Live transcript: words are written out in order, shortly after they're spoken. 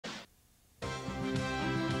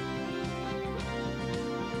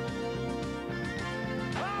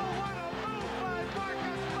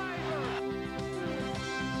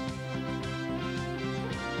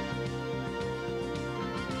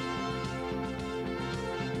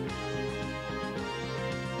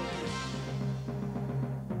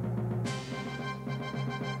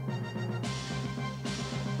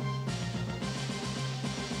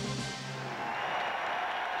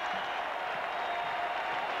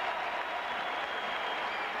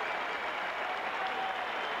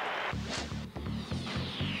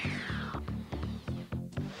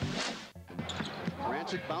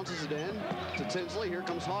Rancik bounces it in to Tinsley. Here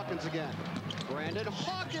comes Hawkins again. Brandon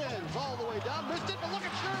Hawkins all the way down. Missed it, but look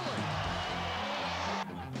at Shirley.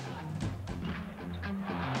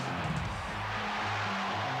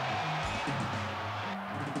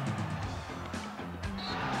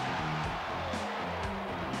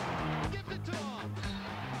 Gives it to him.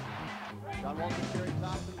 John Walton, Terry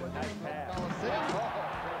Thompson with nice pass.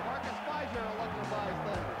 Marcus Fizer electrifies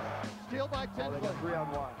things. Steal by Tinsley. They got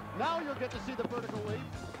 3-on-1. Now you'll get to see the vertical leap.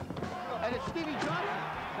 And it's Stevie Johnson.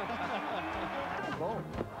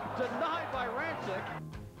 Denied by Rancik.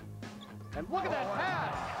 And look at that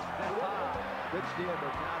pass. Good steal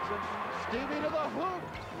by Johnson. Stevie to the hoop.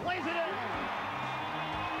 Lays it in.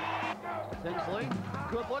 Tinsley.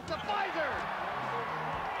 Good look to Fizer.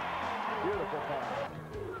 Beautiful pass.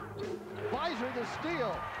 Fizer the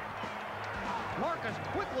steal. Marcus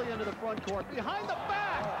quickly into the front court. Behind the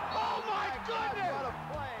back. Oh my goodness. What a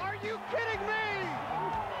play. Are you kidding me?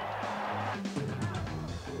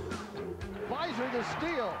 Fizer the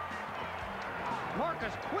steal.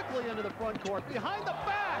 Marcus quickly into the front court. Behind the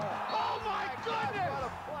back. Oh my goodness. What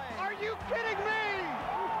a play. Are you kidding me?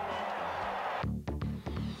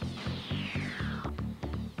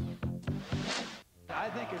 I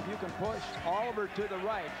think if you can push Oliver to the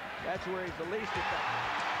right, that's where he's the least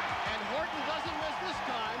effective. And Horton doesn't miss this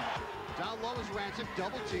time. Down low is Rancik,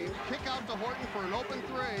 double team. Kick out to Horton for an open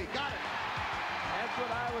three. Got it. That's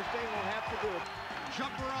what Iowa State will have to do.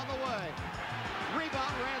 Jumper on the way.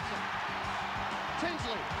 Rebound Rancik.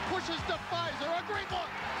 Tinsley pushes to Fizer. A great look.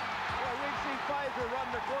 Well, we've seen Fizer run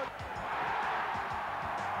the court.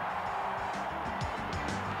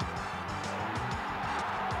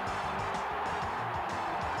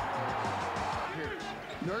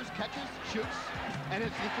 Nurse catches, shoots, and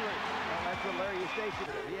it's the three. Well, that's what Larry Eustachy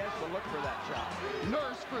did. He has to look for that shot.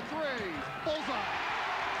 Nurse for three. Bullseye.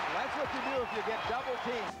 Well, that's what you do if you get double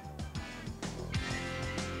teamed.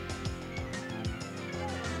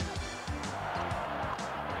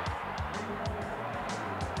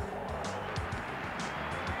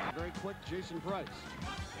 Very quick, Jason Price.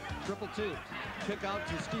 Triple team. Kick out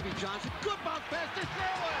to Stevie Johnson. Good bounce pass to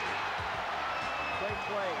Shirley. Great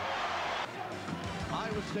play.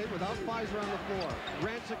 Iowa State without Fizer on the floor.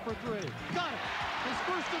 Rancik for three. Got it. His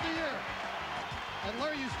first of the year. And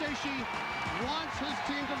Larry Eustachy wants his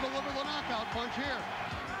team to deliver the knockout punch here.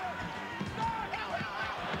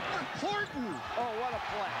 Horton. Oh, what a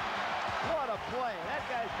play. What a play. That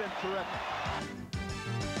guy's been terrific.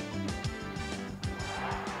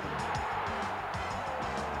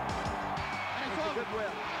 And it's over. Good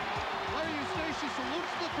win. Larry Eustachy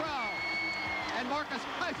salutes the crowd. And Marcus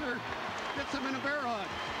Fizer gets him in a bear hug.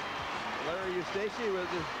 Larry Eustachy with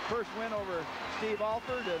his first win over Steve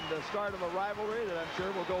Alford and the start of a rivalry that I'm sure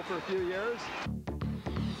will go for a few years.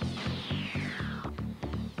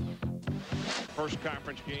 First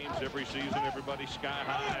conference games every season, everybody sky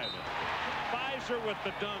high. Fizer with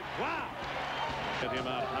the dunk. Wow! Get him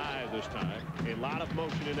out high this time. A lot of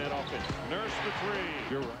motion in that offense. Nurse for three.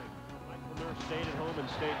 You're right. Michael Nurse stayed at home and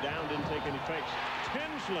stayed down, didn't take any fakes.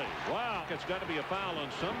 Tinsley. Wow, it's got to be a foul on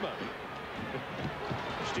somebody.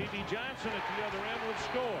 Stevie Johnson at the other end would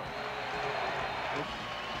score.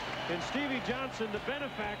 And Stevie Johnson, the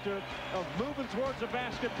benefactor of moving towards the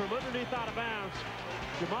basket from underneath out of bounds.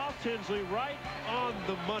 Jamaal Tinsley right on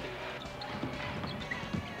the money.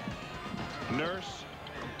 Nurse.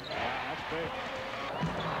 Wow, that's big.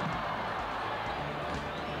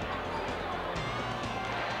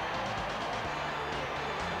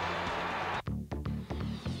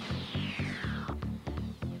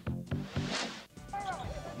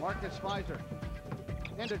 Marcus Fizer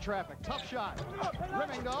into traffic. Tough shot.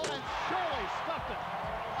 Rimming goal, and Shirley stuffed it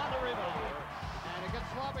on the rebound. And it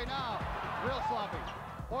gets sloppy now. Real sloppy.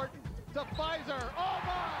 Horton to Fizer. Oh,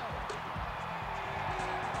 my!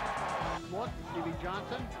 Look, Stevie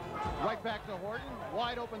Johnson. Right back to Horton.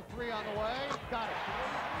 Wide open three on the way. Got it.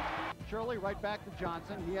 Shirley right back to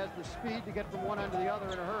Johnson. He has the speed to get from one end to the other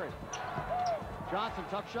in a hurry. Johnson,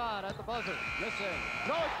 tough shot at the buzzer. Missing.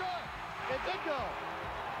 No, it's good. It did go.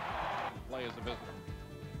 Play is a business.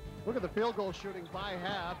 Look at the field goal shooting by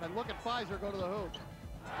half, and look at Fizer go to the hoop.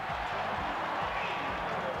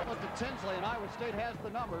 Look to Tinsley, and Iowa State has the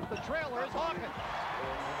numbers. The trailer is Hawkins.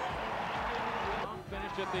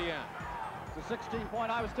 Finished at the end. It's a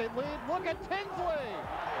 16-point Iowa State lead. Look at Tinsley.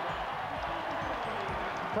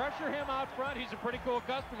 Pressure him out front. He's a pretty cool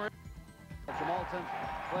customer. Jamaal Tinsley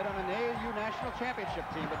played on an AAU national championship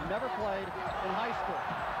team, but never played in high school.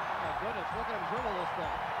 My goodness, look at him dribble this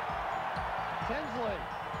thing. Tinsley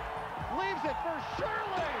leaves it for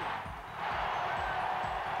Shirley.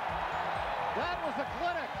 That was a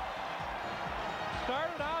clinic.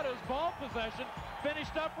 Started out as ball possession,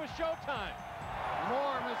 finished up with showtime.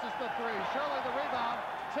 Moore misses the three. Shirley the rebound.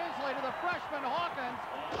 Tinsley to the freshman Hawkins.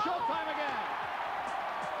 Showtime again.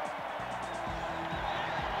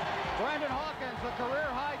 Brandon Hawkins, a career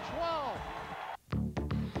high 12.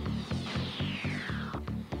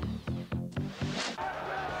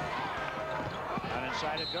 Out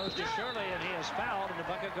inside it goes to Shirley, and he is fouled, and the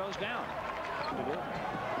bucket goes down.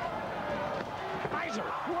 Fizer!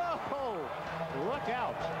 Whoa! Look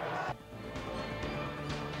out!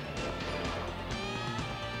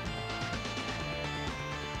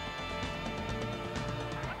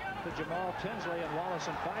 To Jamaal, Tinsley, and Wallace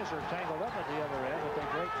and Fizer tangled up at the other end with a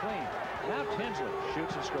great clean. Now Tinsley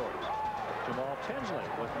shoots and scores. Jamaal Tinsley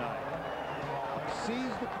with 9.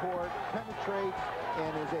 Sees the court, penetrates,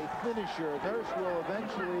 and is a finisher. Nurse will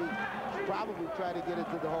eventually probably try to get it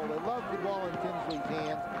to the hole. They love the ball in Tinsley's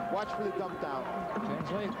hands. Watch for the dump down.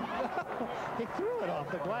 Tinsley, he threw it off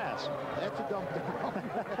the glass. That's a dump down.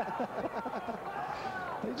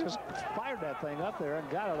 He just fired that thing up there and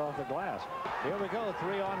got it off the glass. Here we go,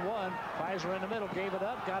 3-on-1. Fizer in the middle, gave it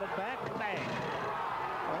up, got it back, bang.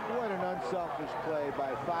 What an unselfish play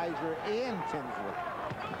by Fizer and Tinsley.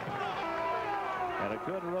 And a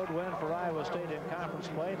good road win for Iowa State in conference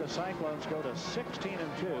play. The Cyclones go to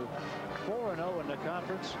 16-2, 4-0 in the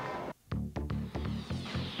conference.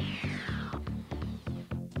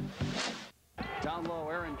 Down low,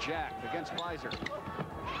 Aaron Jack against Fizer.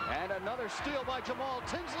 And another steal by Jamaal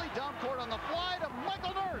Tinsley. Down court on the fly to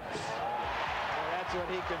Michael Nurse. Well, that's what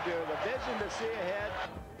he can do. The vision to see ahead.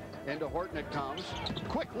 Into Horton it comes.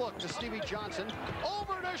 Quick look to Stevie Johnson.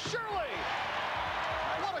 Over to Shirley.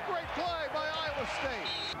 What a great play by Iowa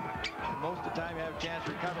State. Most of the time you have a chance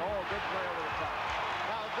to recover. Oh, good play over the top.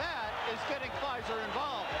 Now that is getting Fizer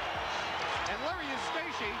involved. And Larry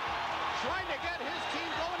Eustachy trying to get his team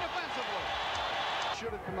going defensively.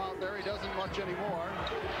 Should have come out there. He doesn't much anymore.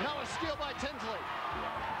 Now a steal by Tinsley.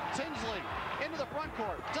 Tinsley into the front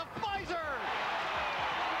court to Fizer.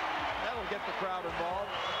 That'll get the crowd involved.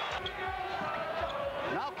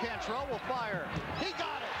 Now Kantrail will fire. He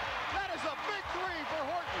got it. That is a big three for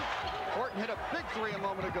Horton. Horton hit a big three a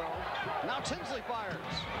moment ago. Now Tinsley fires.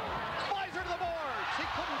 Fizer to the boards. He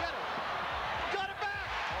couldn't get it. Got it back.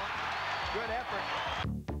 Good effort.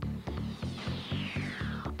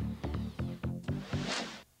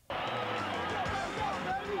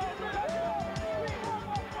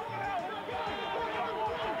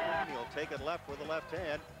 Take it left with the left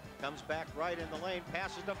hand. Comes back right in the lane.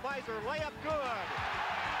 Passes to Fizer. Layup good.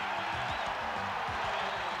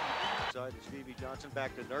 Side to Stevie Johnson.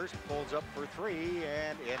 Back to Nurse. Pulls up for 3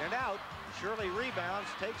 and in and out. Shirley rebounds.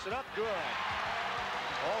 Takes it up good.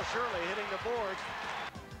 Oh, Shirley hitting the boards.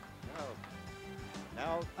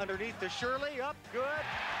 Now underneath to Shirley. Up good.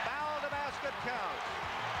 Foul to basket count.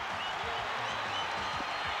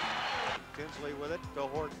 Tinsley with it to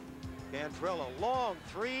Horton. Kantrail, a long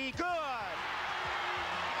 3, good!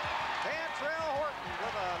 Kantrail Horton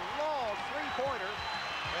with a long 3-pointer,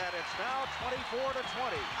 and it's now 24-20.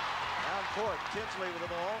 Down court, Tinsley with the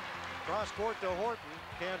ball. Cross court to Horton.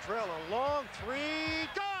 Kantrail, a long 3,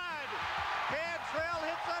 good! Kantrail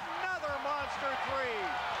hits another monster 3.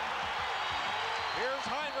 Here's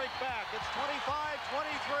Heinrich back. It's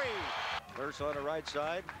 25-23. Nurse on the right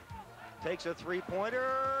side. Takes a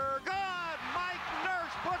 3-pointer. Good!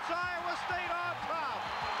 Puts Iowa State on top.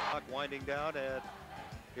 Clock winding down, and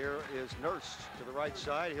here is Nurse to the right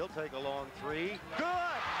side. He'll take a long 3. Good!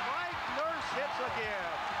 Mike Nurse hits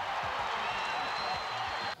again.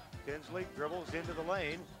 Tinsley dribbles into the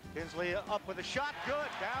lane. Tinsley up with a shot. Good.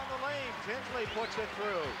 Down the lane. Tinsley puts it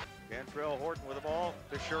through. Kantrail Horton with the ball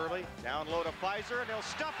to Shirley. Down low to Fizer, and he'll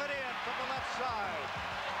stuff it in from the left side.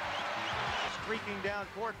 Streaking down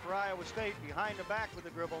court for Iowa State, behind the back with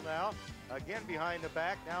the dribble now. Again behind the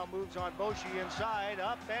back, now moves on Boshi inside,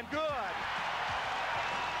 up and good.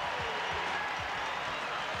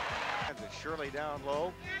 And Shirley down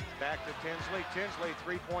low, back to Tinsley. Tinsley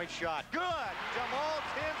 3-point shot, good. Jamaal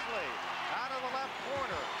Tinsley out of the left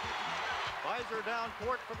corner. Fizer down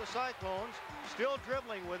court for the Cyclones, still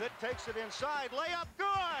dribbling with it, takes it inside, layup,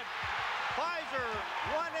 good. Fizer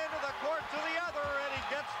one end of the court to the other, and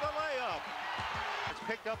he gets the layup. It's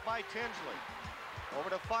picked up by Tinsley. Over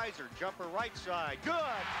to Fizer, jumper right side.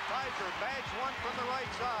 Good! Fizer bags one from the right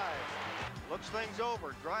side. Looks things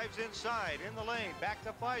over, drives inside, in the lane. Back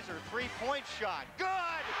to Fizer, 3-point shot.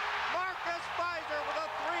 Good! Marcus Fizer with a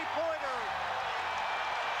 3-pointer.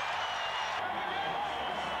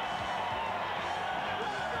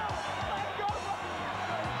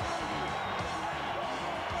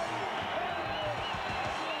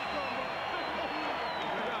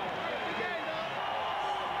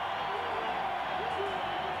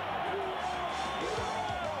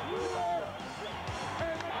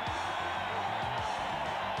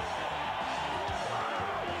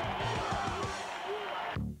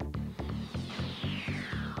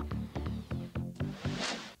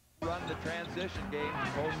 transition game.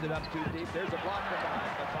 Posted up too deep. There's a block from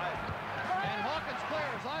behind the Fizer. And Hawkins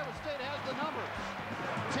clears. Iowa State has the numbers.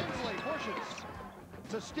 Tinsley pushes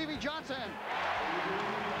to Stevie Johnson.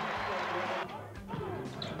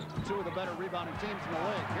 Two of the better rebounding teams in the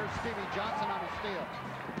league. Here's Stevie Johnson on the steal.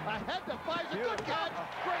 Ahead to Fizer. Good catch.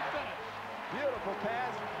 Great finish. Beautiful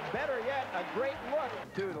pass. Better yet, a great look.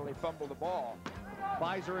 Till he fumbled the ball.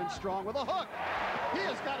 Fizer in strong with a hook. He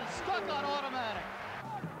has got it stuck on automatic.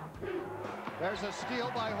 There's a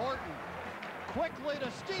steal by Horton. Quickly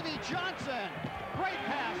to Stevie Johnson. Great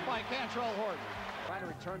pass by Kantrail Horton. Trying to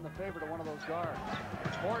return the favor to one of those guards.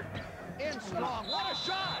 Horton in strong. What a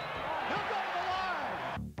shot! He'll go to the line.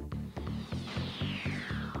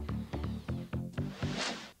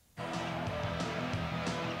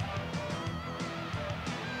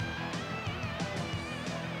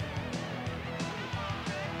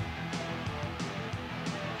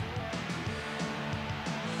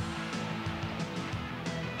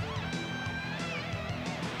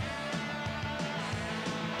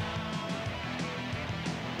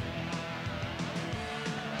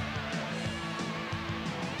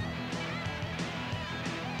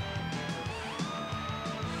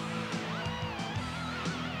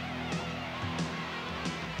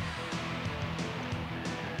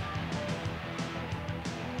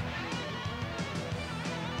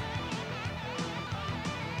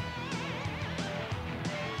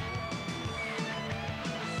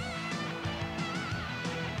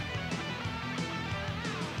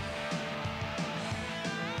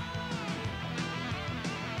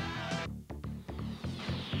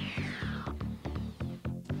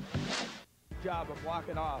 Job of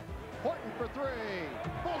walking off. Horton for three.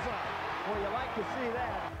 Bullseye. Well, you like to see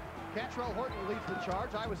that. Kantrail Horton leads the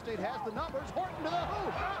charge. Iowa State has the numbers. Horton to the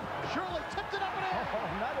hoop. Shirley tipped it up and in.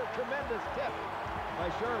 Oh, another tremendous tip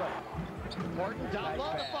by Shirley. Horton down Nice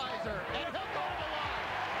low to pass. Fizer. And he'll go to the line.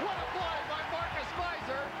 What a play by Marcus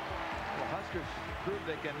Fizer. The Huskers prove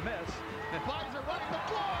they can miss. Fizer running the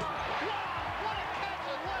floor. Wow, what a catch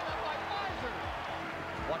and layup by Fizer.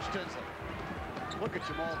 Watch Tinsley. Look at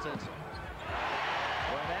Jamaal Tinsley.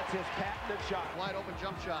 Well, that's his patented shot. Wide open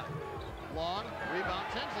jump shot. Long, rebound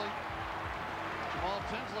Tinsley. Jamaal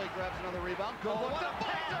Tinsley grabs another rebound. Good Oh, look what to a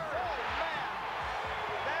pass! Fizer. Oh, man!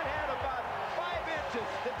 That had about 5 inches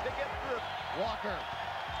to get through. Walker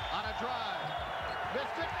on a drive.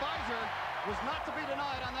 Missed it. Fizer was not to be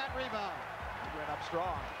denied on that rebound. He went up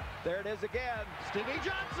strong. There it is again. Stevie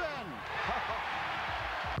Johnson.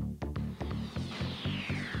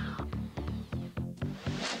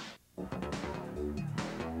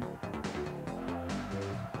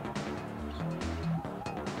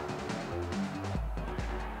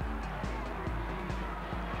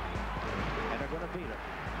 Beat it.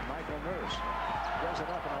 Michael Nurse does it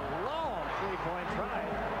up in a long three-point try.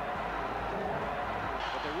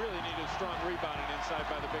 But they really needed strong rebounding inside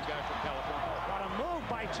by the big guy from California. What a move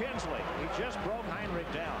by Tinsley. He just broke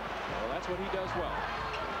Heinrich down. Well, that's what he does well.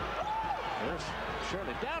 There's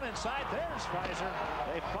Shirley down inside. There's Fizer.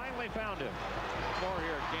 They finally found him. Floor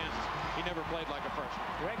here at Kansas. He never played like a freshman.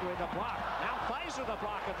 Gregory the block. Now Fizer the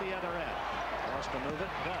block at the other end. Wants to move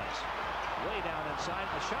it. Does. Way down inside.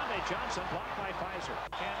 Ashande Johnson blocked by Fizer.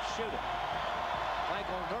 Can't shoot it.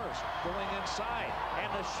 Michael Nurse going inside. And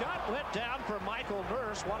the shot went down for Michael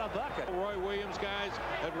Nurse. What a bucket. Roy Williams, guys,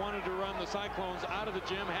 had wanted to run the Cyclones out of the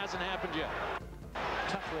gym. Hasn't happened yet.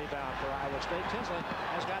 Tough rebound for Iowa State. Tinsley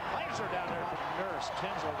has got Fizer down there for Nurse.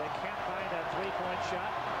 Tinsley, they can't find that three-point shot.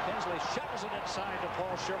 Tinsley shuttles it inside to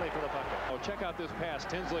Paul Shirley for the bucket. Oh, check out this pass.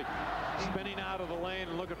 Tinsley spinning out of the lane,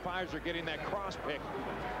 and look at Fizer getting that cross pick.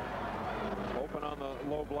 Open on the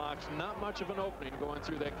low blocks. Not much of an opening going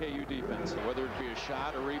through that KU defense, whether it be a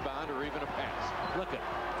shot, a rebound, or even a pass. Look at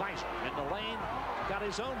Fizer in the lane. Got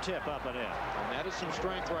his own tip up and in. And that is some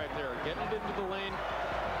strength right there. Getting it into the lane.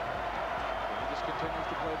 He just continues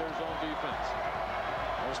to play their zone defense.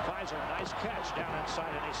 There's Fizer. Nice catch down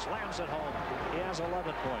inside, and he slams it home. He has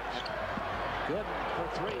 11 points. Good for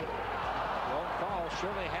three. Won't fall.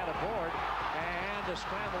 Shirley had a board, and the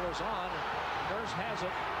scramble is on. Nurse has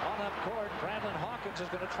it on up court. Brandon Hawkins is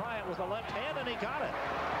going to try it with the left hand, and he got it.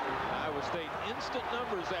 Iowa State instant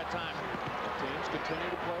numbers that time. The teams continue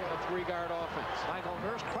to play a three-guard offense. Michael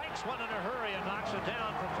Nurse cranks one in a hurry and knocks it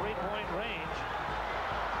down from three-point range.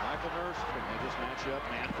 Michael Nurse, and they just match up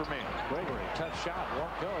man for man. Gregory, tough shot,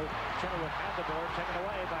 won't go. Chenoweth had the board, taken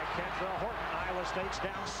away by Kantrail Horton. Iowa State's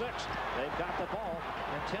down 6. They've got the ball,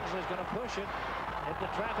 and Tinsley's going to push it into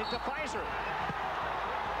traffic to Fizer.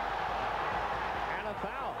 And a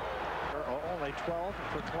foul. only 12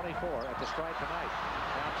 for 24 at the stripe tonight.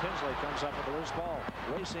 Now Tinsley comes up with a loose ball.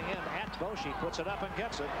 Racing in at Boshi, puts it up and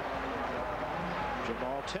gets it.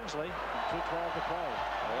 Jamaal Tinsley, 2:12 to play.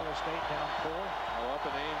 Iowa State down 4. Well, up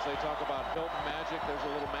in Ames, they talk about Hilton Magic. There's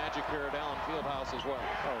a little magic here at Allen Fieldhouse as well.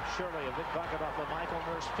 Oh, Shirley, a big bucket off the Michael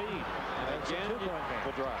Nurse feed. And again, a 2-point game.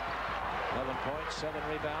 The drive. 11 points, 7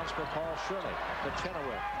 rebounds for Paul Shirley. The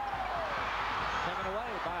Chenoweth. Taken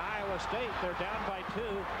away by Iowa State. They're down by 2.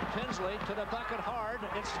 Tinsley to the bucket hard.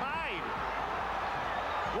 It's tied.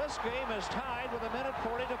 This game is tied with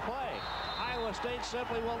 1:40 to play. Iowa State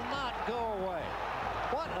simply will not go away.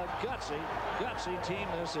 What a gutsy team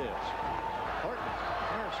this is. Horton,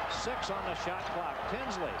 Nurse, 6 on the shot clock.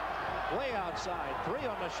 Tinsley, way outside. 3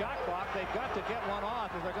 on the shot clock. They've got to get one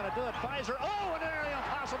off if they're going to do it. Fizer, oh, an nearly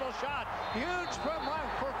impossible shot. Huge from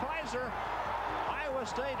for Fizer. Iowa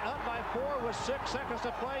State up by 4 with 6 seconds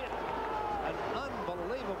to play. An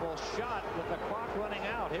unbelievable shot with the clock running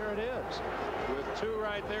out. Here it is. With 2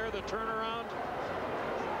 right there, the turnaround.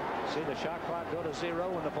 See the shot clock go to 0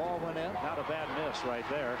 when the ball went in. Not a bad miss right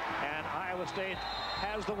there. And Iowa State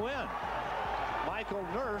has the win. Michael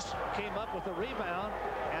Nurse came up with the rebound,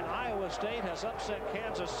 and Iowa State has upset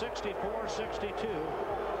Kansas 64-62.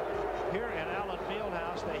 Here in Allen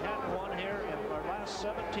Fieldhouse, they hadn't won here in their last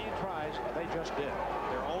 17 tries. They just did.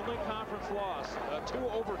 Their only conference loss, a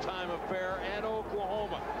 2-overtime affair at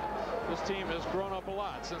Oklahoma. This team has grown up a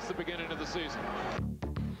lot since the beginning of the season.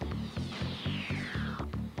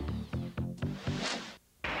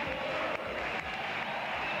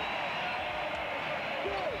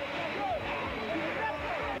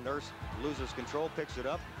 Nurse loses control, picks it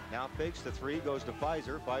up, now fakes the 3, goes to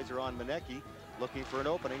Fizer. Fizer on Manecki, looking for an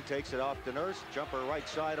opening, takes it off to Nurse. Jumper right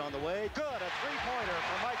side on the way. Good, a 3-pointer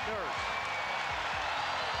for Mike Nurse.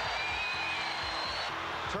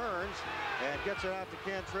 Turns and gets it out to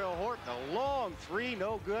Kantrail Horton. A long 3,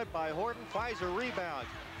 no good by Horton. Fizer rebounds,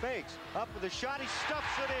 fakes, up with a shot, he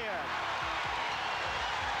stuffs it in.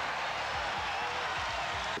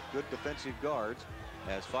 Good defensive guards.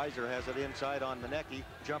 As Fizer has it inside on Manecki.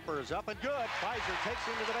 Jumper is up and good. Fizer takes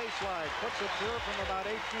him to the baseline, puts it through from about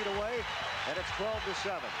 8 feet away, and it's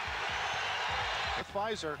 12-7.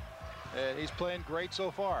 Fizer, he's playing great so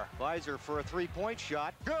far. Fizer for a 3-point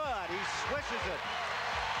shot. Good. He swishes it.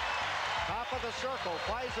 Top of the circle.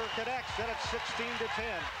 Fizer connects, and it's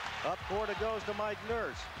 16-10. Up court it goes to Mike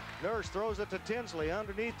Nurse. Nurse throws it to Tinsley.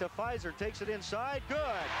 Underneath to Fizer. Takes it inside.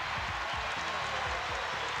 Good.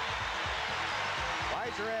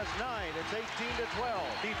 Fizer has 9. It's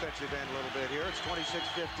 18-12. Defensive end a little bit here. It's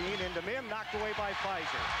 26-15 into Mim. Knocked away by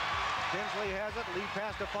Fizer. Tinsley has it. Lead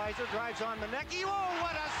pass to Fizer. Drives on Manecki. Oh,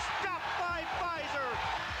 what a stop by Fizer.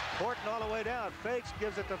 Horton all the way down. Fakes.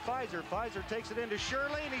 Gives it to Fizer. Fizer takes it into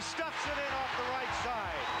Shirley, and he stuffs it in off the right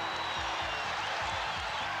side.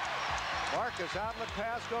 Marcus outlet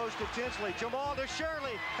pass goes to Tinsley. Jamaal to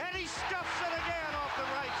Shirley, and he stuffs it again off the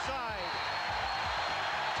right side.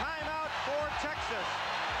 Timeout for Texas.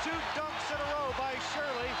 2 dunks in a row by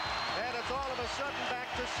Shirley, and it's all of a sudden back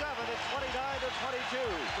to 7. It's 29-22.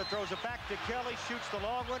 That throws it back to Kelly, shoots the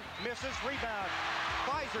long one, misses, rebound.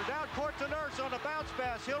 Fizer down court to Nurse on the bounce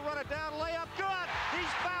pass. He'll run it down, layup, good. He's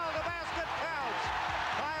fouled, the basket counts.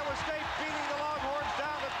 Iowa State beating the Longhorns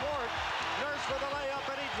down the court. Nurse for the layup,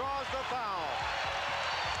 and he draws the foul.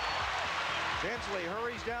 Tinsley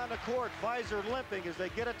hurries down the court. Fizer limping as they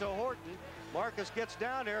get it to Horton. Marcus gets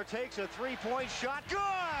down there, takes a 3-point shot.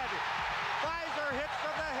 Good! Fizer hits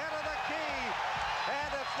from the head of the key.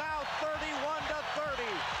 And it's now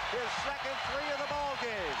 31-30. His second 3 of the ball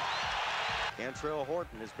game. Kantrail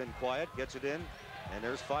Horton has been quiet, gets it in. And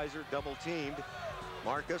there's Fizer double teamed.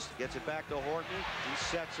 Marcus gets it back to Horton. He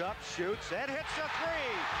sets up, shoots, and hits a 3.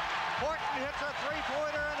 Horton hits a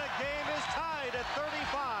 3-pointer, and the game is tied at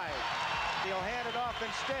 35. He'll hand it off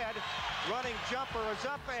instead. Running jumper is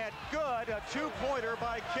up and good. A 2-pointer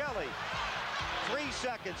by Kelly. 3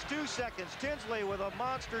 seconds, 2 seconds. Tinsley with a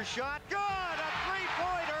monster shot. Good! A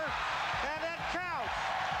 3-pointer, and it counts.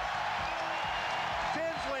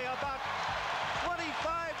 Tinsley about 25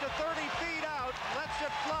 to 30 feet out. Lets it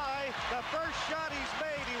fly. The first shot he's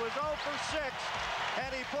made, he was 0 for 6. And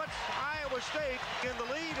he puts Iowa State in the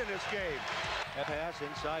lead in this game. A pass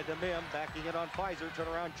inside to Mim, backing it on Fizer.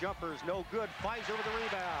 Turnaround jumper is no good. Fizer with the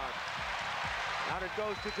rebound. Out it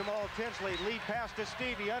goes to Jamaal Tinsley. Lead pass to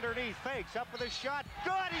Stevie underneath. Fakes up with a shot.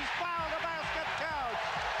 Good. He's fouled. The basket counts.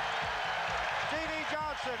 Stevie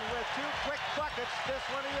Johnson with 2 quick buckets. This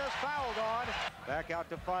one he is fouled on. Back out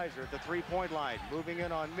to Fizer at the 3-point line. Moving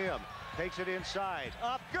in on Mim. Takes it inside.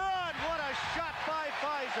 Up. Good. What a shot by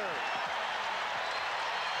Fizer.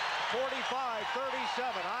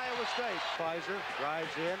 45-37, Iowa State. Fizer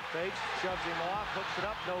drives in, fakes, shoves him off, hooks it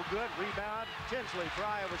up, no good. Rebound, Tinsley for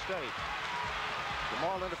Iowa State.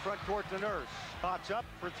 Jamaal in the front court to Nurse. Spots up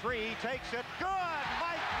for three, takes it, good!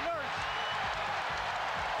 Mike Nurse!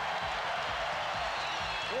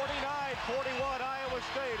 49-41, Iowa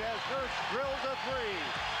State as Nurse drills a three.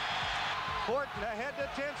 Horton ahead to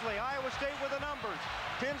Tinsley. Iowa State with the numbers.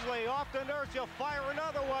 Tinsley off to Nurse. He'll fire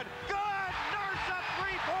another one. Good! Nurse a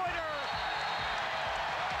three-pointer!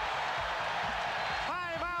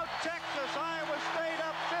 Timeout, Texas. Iowa State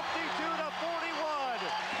up 52-41.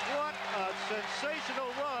 What a sensational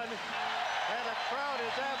run. And the crowd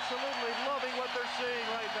is absolutely loving what they're seeing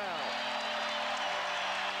right now.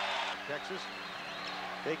 Texas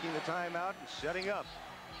taking the timeout and setting up.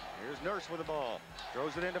 Here's Nurse with the ball.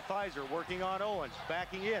 Throws it into Fizer, working on Owens.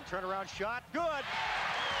 Backing in, turnaround shot, good!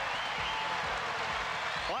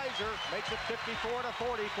 Fizer makes it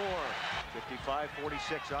 54-44.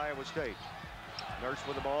 55-46, Iowa State. Nurse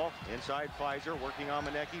with the ball, inside Fizer, working on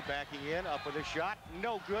Manecki, backing in, up with a shot,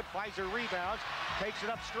 no good. Fizer rebounds, takes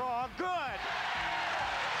it up strong, good!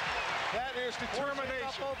 That is determination.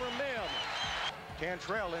 Up over Mim.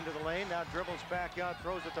 Kantrail into the lane, now dribbles back out,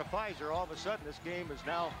 throws it to Fizer. All of a sudden, this game is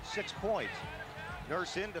now 6 points.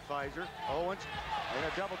 Nurse into Fizer. Owens in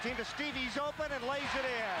a double team to Stevie's open and lays it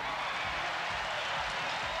in.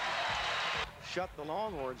 Shut the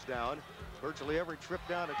Longhorns down virtually every trip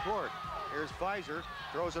down the court. Here's Fizer,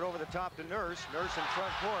 throws it over the top to Nurse. Nurse in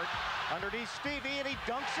front court, underneath Stevie, and he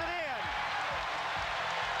dunks it in.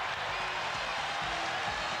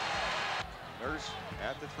 Nurse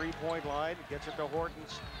at the three-point line, gets it to Horton,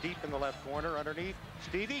 deep in the left corner, underneath.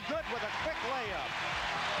 Stevie, good with a quick layup.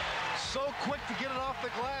 So quick to get it off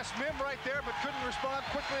the glass. Mim right there, but couldn't respond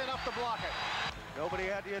quickly enough to block it. Nobody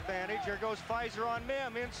had the advantage. Here goes Fizer on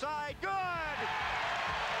Mim, inside, good!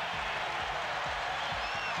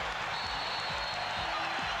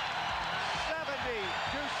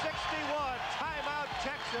 (70-61), timeout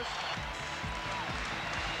Texas.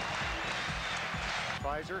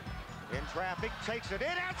 Fizer in traffic, takes it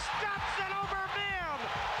in and stops it over Mim.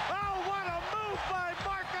 Oh, what a move by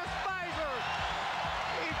Marcus Fizer.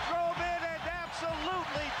 He drove in and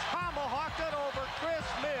absolutely tomahawked it over Chris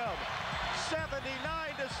Mim.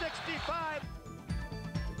 79-65.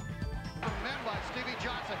 Mim by Stevie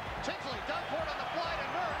Johnson. Tinsley dunk for it on the fly to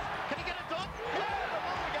Nurse. Can he get a dunk? Yeah, the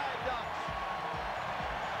little guy dunks.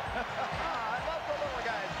 I love the little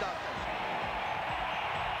guys dunking.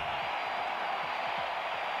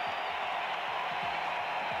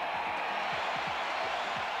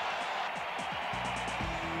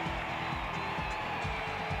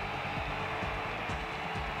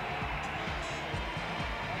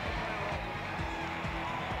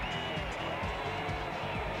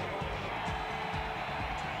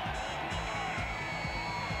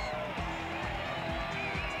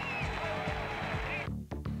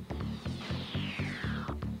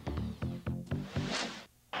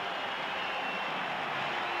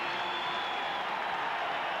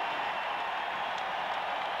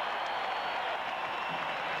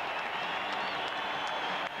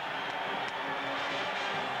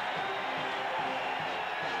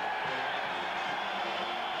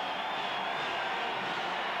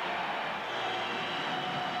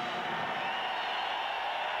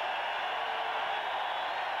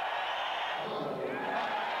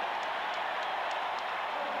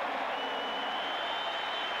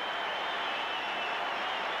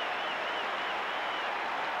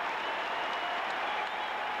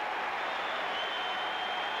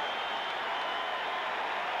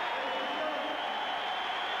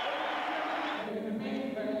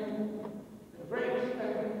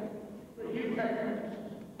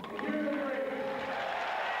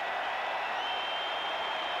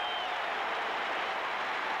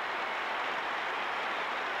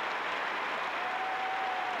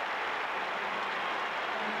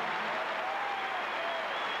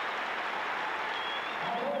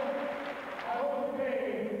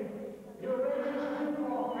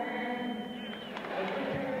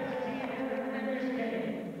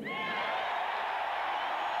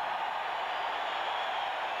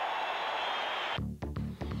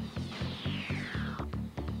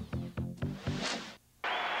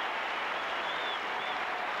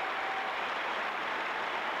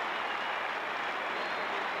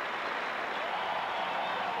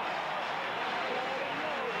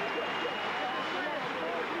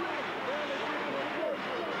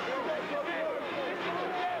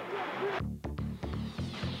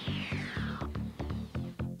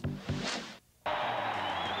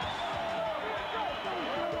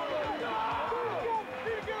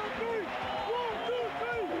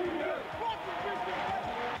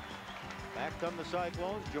 come the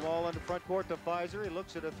Cyclones. Jamaal in the front court to Fizer. He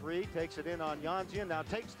looks at a three, takes it in on Jansian. Now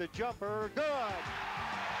takes the jumper. Good!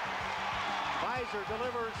 Fizer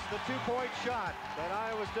delivers the two-point shot, and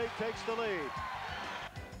Iowa State takes the lead.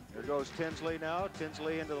 Here goes Tinsley now.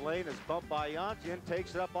 Tinsley into the lane is bumped by Jansian.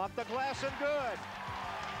 Takes it up off the glass and good.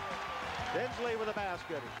 Tinsley with a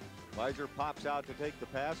basket. Fizer pops out to take the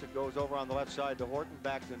pass. It goes over on the left side to Horton.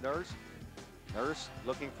 Back to Nurse. Nurse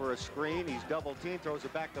looking for a screen. He's double teamed. Throws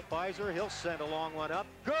it back to Fizer. He'll send a long one up.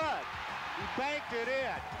 Good. He banked it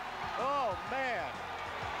in. Oh, man.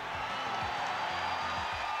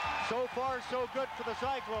 So far, so good for the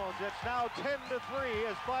Cyclones. It's now 10-3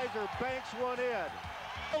 as Fizer banks one in.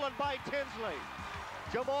 Stolen by Tinsley.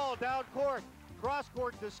 Jamaal down court. Cross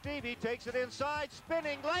court to Stevie. Takes it inside.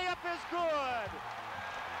 Spinning. Layup is good.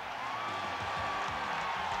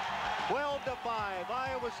 12-5.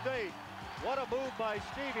 Iowa State. What a move by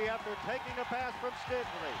Stevie after taking the pass from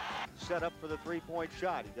Tinsley. Set up for the three-point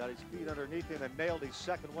shot. He got his feet underneath him and nailed his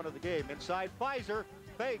second one of the game. Inside Fizer.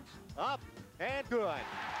 Fakes. Up. And good.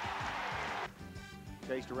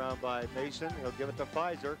 Chased around by Mason. He'll give it to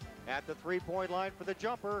Fizer at the three-point line for the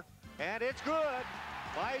jumper. And it's good.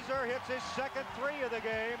 Fizer hits his second three of the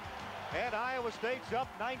game. And Iowa State's up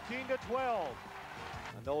 19-12. A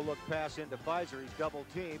no-look pass into Fizer. He's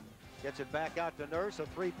double-teamed. Gets it back out to Nurse. A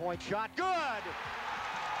three-point shot. Good!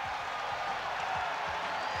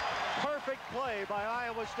 Perfect play by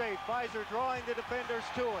Iowa State. Fizer drawing the defenders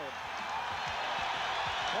to him.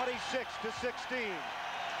 26-16.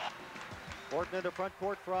 Horton into front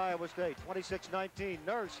court for Iowa State. 26-19.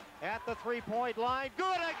 Nurse at the three-point line.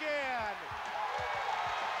 Good again!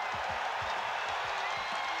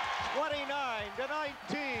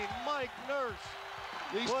 29-19. Mike Nurse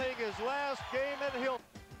playing his last game at Hilton.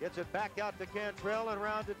 Gets it back out to Kantrail and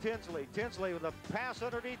around to Tinsley. Tinsley with a pass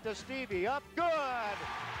underneath to Stevie. Up good!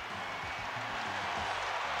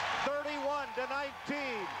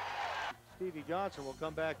 31-19. Stevie Johnson will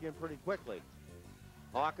come back in pretty quickly.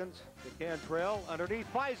 Hawkins to Kantrail. Underneath,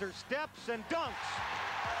 Fizer steps and dunks.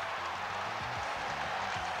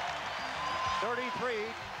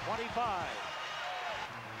 33-25.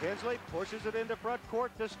 Tinsley pushes it into front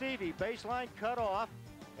court to Stevie. Baseline cut off.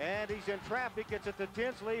 And he's in traffic, gets it to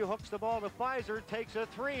Tinsley, hooks the ball to Fizer, takes a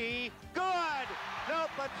three. Good! Nope,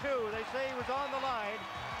 but two. They say he was on the line.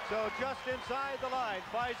 So just inside the line,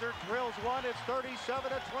 Fizer drills one. It's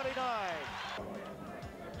 37-29.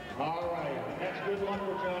 All right, that's good luck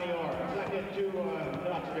for Johnny R. Let's not get too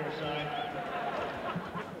nuts there, side.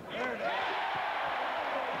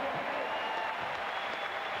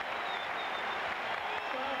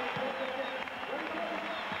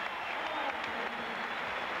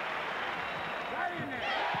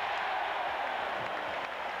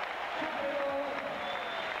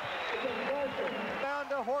 Down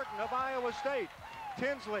to Horton of Iowa State.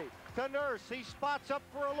 Tinsley to Nurse. He spots up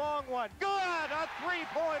for a long one. Good! A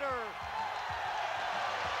three-pointer!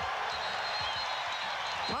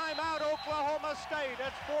 Timeout, Oklahoma State.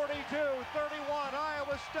 It's 42-31,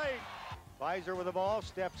 Iowa State. Fizer with the ball,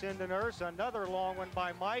 steps into Nurse. Another long one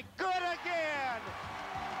by Mike. Good again!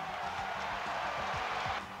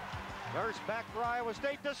 Nurse back for Iowa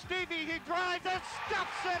State to Stevie. He drives and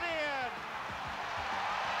stuffs it in!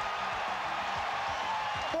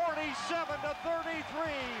 47-33,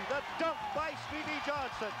 the dunk by Stevie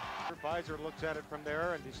Johnson. Fizer looks at it from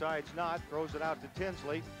there and decides not, throws it out to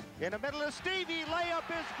Tinsley. In the middle of Stevie, layup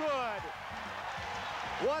is good.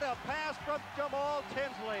 What a pass from Jamaal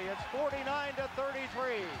Tinsley. It's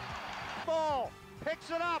 49-33. Ball, picks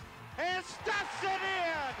it up, and stuffs it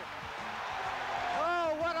in.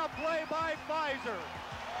 Oh, what a play by Fizer.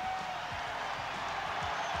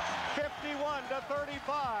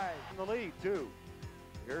 51-35. In the lead, too.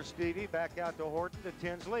 Here's Stevie back out to Horton to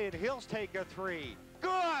Tinsley, and he'll take a three.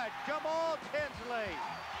 Good! Jamaal Tinsley.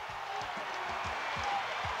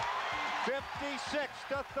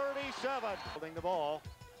 56-37. Holding the ball.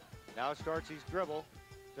 Now starts his dribble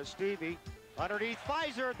to Stevie. Underneath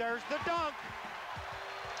Fizer, there's the dunk.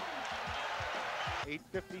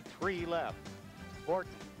 8:53 left.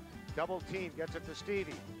 Horton, double team, gets it to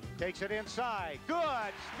Stevie. Takes it inside.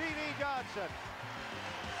 Good! Stevie Johnson.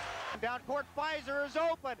 Down court, Fizer is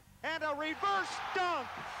open, and a reverse dunk.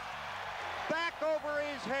 Back over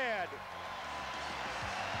his head.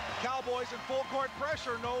 Cowboys in full court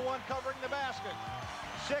pressure, no one covering the basket.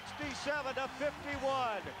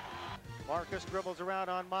 67-51. Marcus dribbles around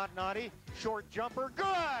on Montnati. Short jumper,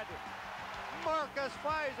 good! Marcus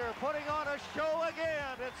Fizer putting on a show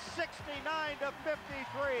again. It's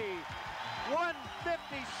 69-53.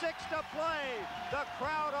 1:56 to play. The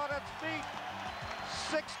crowd on its feet.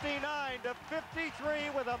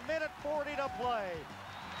 69-53 with 1:40 to play.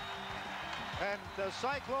 And the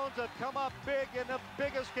Cyclones have come up big in the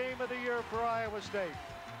biggest game of the year for Iowa State.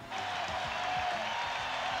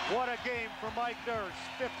 What a game for Mike Nurse.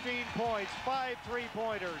 15 points, 5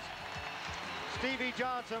 3-pointers. Stevie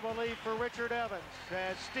Johnson will leave for Richard Evans,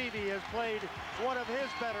 as Stevie has played one of his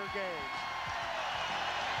better games.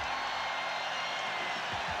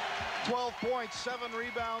 12 points, 7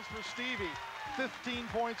 rebounds for Stevie. 15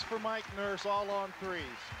 points for Mike Nurse, all on threes.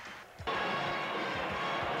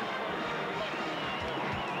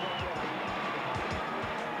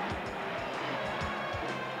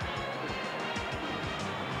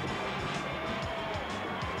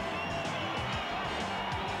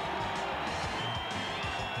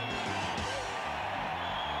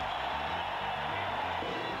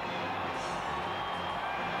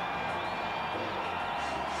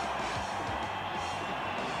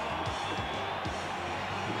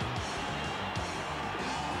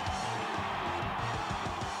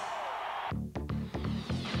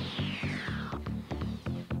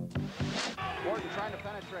 Horton trying to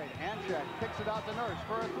penetrate. Rancik kicks it out to Nurse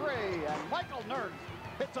for a three. And Michael Nurse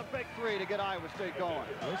hits a big three to get Iowa State going.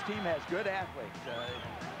 This team has good athletes.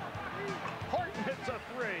 Horton hits a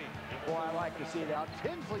three. Boy, I like to see that.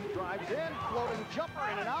 Tinsley drives in, floating jumper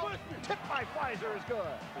in and out. Tipped by Fizer is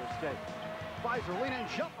good for State. Fizer lean-in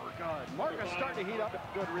jumper, good. Marcus starting to heat up.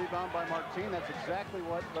 Good rebound by Martine. That's exactly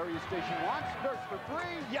what Larry Eustachy wants. Nurse for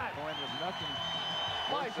three. Yes. Going with nothing.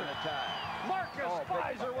 Fizer. A tie. Marcus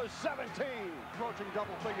Fizer was 17. Approaching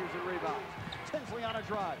double figures in rebounds. Tinsley on a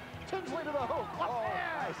drive. Tinsley to the hoop.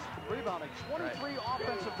 Nice. Rebounding. 23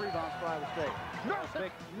 offensive rebounds for Iowa State.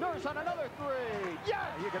 Nurse on another three. Yeah.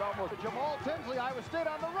 You could almost. Jamaal Tinsley, Iowa State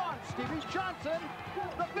on the run. Stevie Johnson,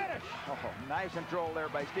 the finish. Oh, nice control there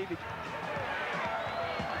by Stevie.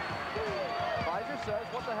 Fizer says,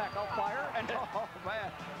 what the heck, I'll fire. And oh,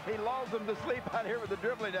 man. He lulls them to sleep out here with the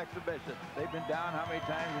dribbling exhibition. They've been down how many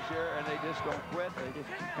times this year, and they just don't quit. They just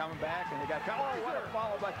keep coming back, and they got come. Oh, what a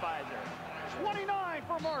follow by Fizer. 29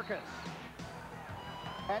 for Marcus.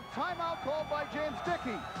 And timeout called by James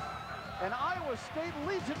Dickey. And Iowa State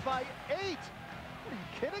leads it by 8. Are you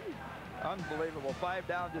kidding? Unbelievable. 5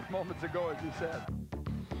 down just moments ago, as you said.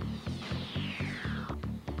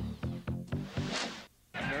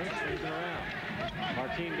 Nurse swings around.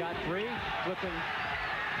 Martine got 3, flipping,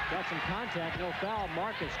 got some contact, no foul.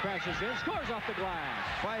 Marcus crashes in, scores off the glass.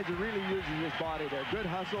 Fizer really uses his body there. Good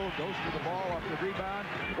hustle, goes for the ball off the rebound.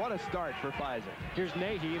 What a start for Fizer. Here's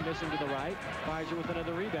Nahee missing to the right. Fizer with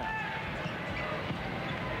another rebound.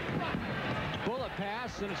 Bullet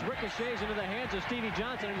pass, and it's ricochets into the hands of Stevie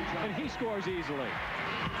Johnson, and he scores easily.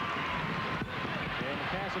 And the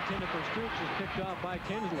pass intended for Stoops is picked off by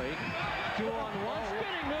Tinsley. 2-on-1,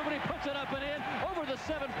 spinning move, and he puts it up and in over the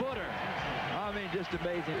 7-footer. I mean, just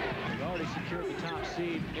amazing. He already secured the top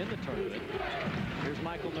seed in the tournament. Here's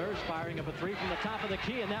Michael Nurse firing up a 3 from the top of the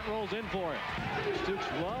key, and that rolls in for him. Stoops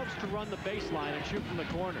loves to run the baseline and shoot from the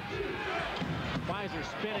corners. Fizer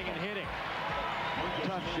spinning and hitting.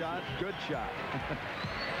 Tough shot, good shot.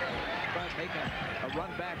 But making a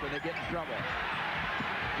run back when they get in trouble.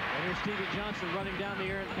 And here's Stevie Johnson running down the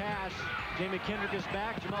errant pass. Jamie Kendrick is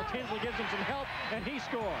back. Jamaal Tinsley gives him some help, and he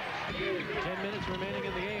scores. 10 minutes remaining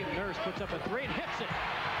in the game. Nurse puts up a 3 and hits it.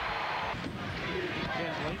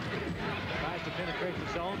 Tinsley tries to penetrate the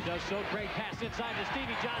zone. Does so. Great pass inside to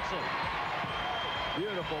Stevie Johnson.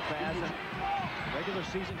 Beautiful pass. Regular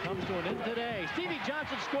season comes to an end today. Stevie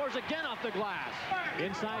Johnson scores again off the glass.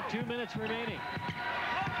 Inside 2 minutes remaining.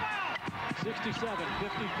 67-54.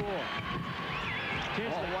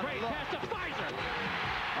 Tinsley, great pass to Fizer.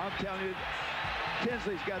 I'm telling you,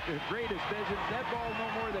 Tinsley's got the greatest vision. That ball no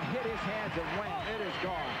more than hit his hands and went. It is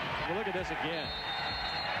gone. Well, look at this again.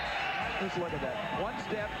 Just look at that. One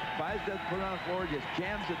step, Fizer doesn't put it on the floor, just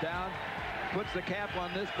jams it down, puts the cap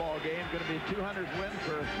on this ball game. Going to be a 200th win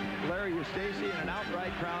for Larry Eustachy and an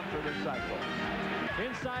outright crown for the Cyclones.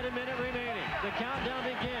 Inside a minute remaining. The countdown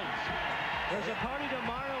begins. There's a party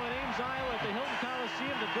tomorrow in Ames, Iowa at the Hilton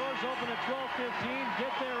Coliseum. The doors open at 12:15.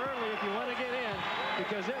 Get there early if you want to get in,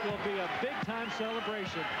 because it will be a big-time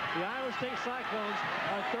celebration. The Iowa State Cyclones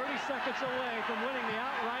are 30 seconds away from winning the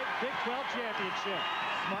outright Big 12 championship.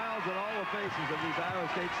 Smiles on all the faces of these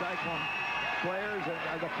Iowa State Cyclone players,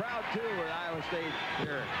 and the crowd, too, at Iowa State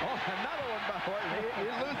here. Oh, another one by.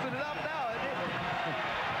 He's loosening it up now, isn't he?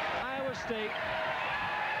 Iowa State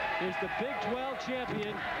is the Big 12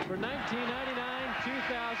 champion for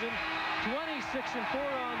 1999-2000. 26-4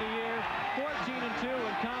 on the year, 14-2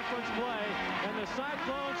 in conference play, and the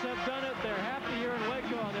Cyclones have done it. They're happy here in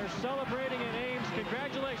Waco, and they're celebrating in Ames.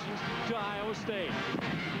 Congratulations to Iowa State.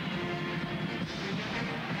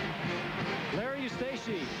 Larry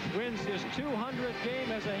Eustachy wins his 200th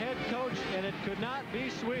game as a head coach, and it could not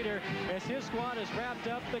be sweeter as his squad has wrapped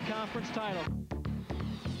up the conference title.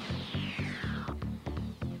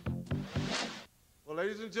 Well,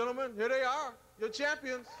 ladies and gentlemen, here they are, your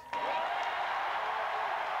champions.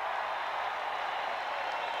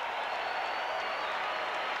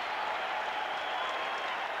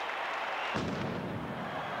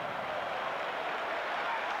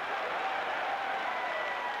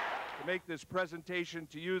 To make this presentation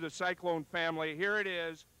to you, the Cyclone family, here it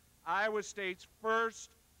is, Iowa State's first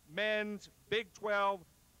men's Big 12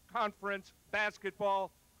 Conference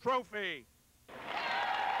basketball trophy.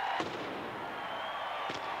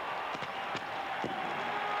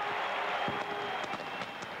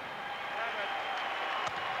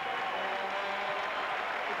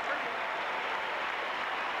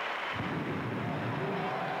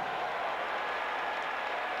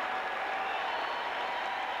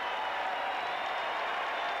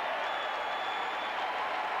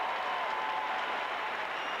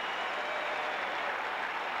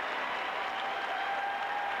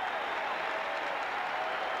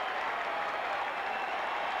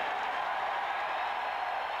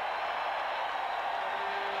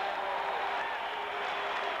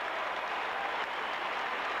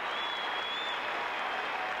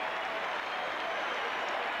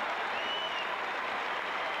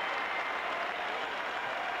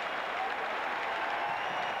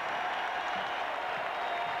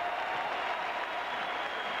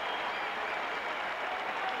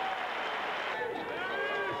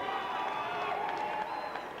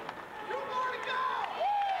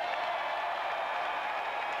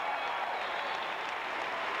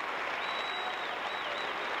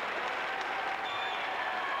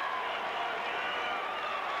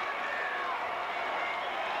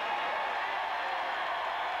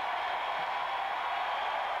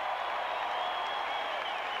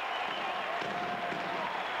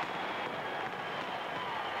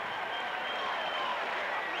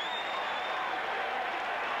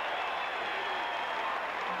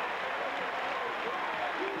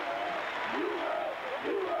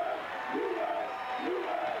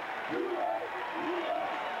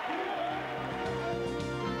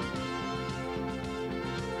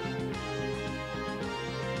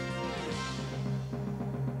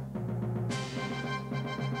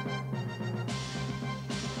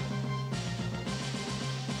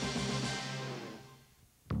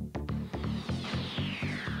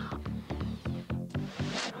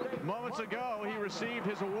 Moments ago, he received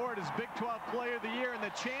his award as Big 12 Player of the Year, and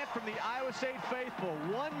the chant from the Iowa State faithful,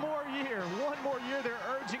 one more year, they're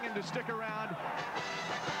urging him to stick around.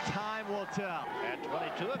 Time will tell. At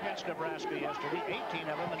 22 against Nebraska yesterday, 18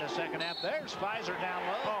 of them in the second half. There's Fizer down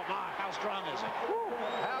low. Oh my, how strong is he?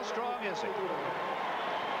 How strong is he?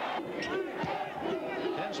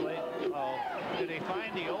 Tinsley, oh, did he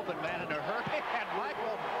find the open man in a hurry? And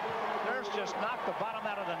Michael Nurse just knocked the bottom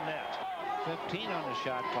out of the net. 15 on the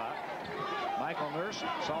shot clock. Michael Nurse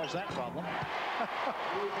solves that problem.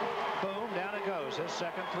 Boom, down it goes. His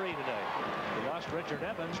second three today. He lost Richard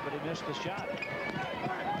Evans, but he missed the shot.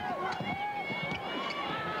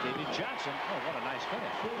 Stevie Johnson. Oh, what a nice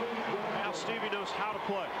finish. Now Stevie knows how to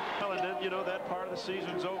play. Well, and then, you know, that part of the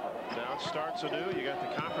season's over. Now it starts anew. You got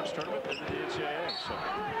the conference tournament and the NCAA. So,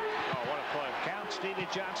 oh, what a play. Count Stevie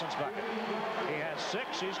Johnson's bucket. He has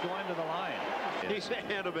 6. He's going to the line. He's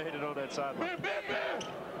animated on that sideline.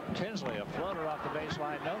 Tinsley, a floater off the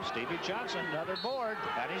baseline. No, Stevie Johnson, another board.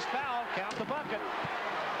 And he's fouled. Count the bucket.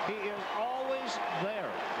 He is always there.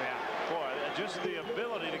 Yeah, boy, just the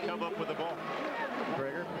ability to come up with the ball.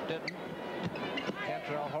 Brigger didn't.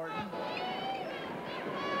 Kantrail, Horton.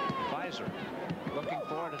 Fizer looking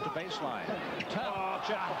for it at the baseline. Tough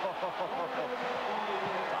job.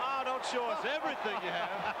 Oh, don't show us everything you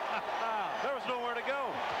have. There was nowhere to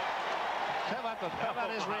go. How about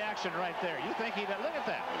his reaction right there? You think he'd look at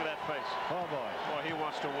that? Look at that face. Oh boy. Boy, he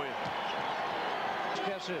wants to win.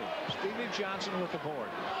 Guess who? Stevie Johnson with the board.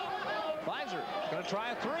 Fizer going to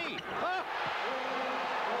try a 3. Ah!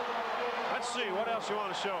 Let's see what else you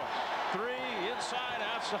want to show us. 3 inside,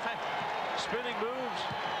 outside, spinning moves.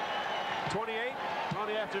 28 on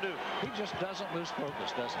the afternoon. He just doesn't lose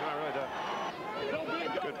focus, does he? No, really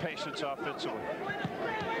doesn't. Good patience offensively.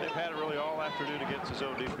 They've had it really all afternoon against his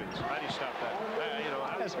own defense. How do you stop that? You know,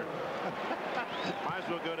 might as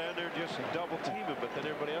well go down there and just double team him, but then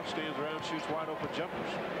everybody else shoots wide open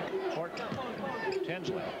jumpers. Horton,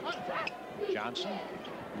 Tinsley, Johnson,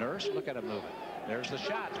 Nurse. Look at him moving. There's the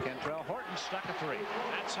shot. Kantrail. Horton stuck a three.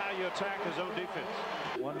 That's how you attack his own defense.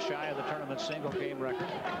 One shy of the tournament single game record.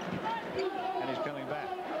 And he's coming back.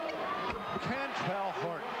 Kantrail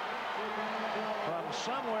Horton from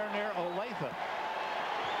somewhere near Olathe.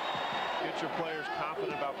 Get your players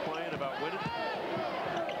confident about playing, about winning.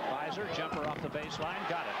 Fizer, jumper off the baseline.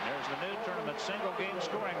 Got it. There's the new tournament single game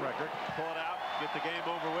scoring record. Pull it out. Get the game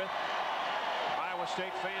over with. Iowa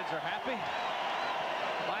State fans are happy.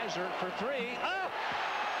 Fizer for three. Oh!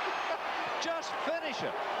 Just finish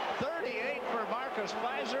it. 38 for Marcus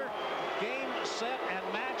Fizer. Game, set, and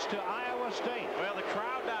match to Iowa State. Well, the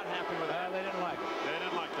crowd not happy with that. They didn't like it. They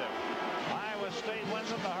didn't like that. Iowa State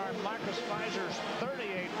wins it. The hard Marcus Fizer's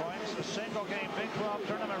 38 points. The single game Big 12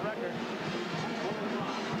 tournament record.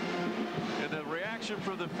 And the reaction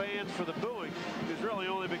from the fans for the booing is really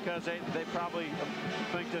only because they probably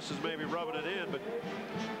think this is maybe rubbing it in, but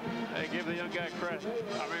hey, give the young guy credit.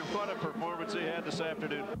 I mean, what a performance he had this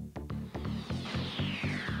afternoon.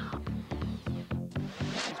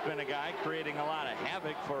 He's been a guy creating a lot of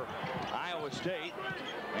havoc for Iowa State.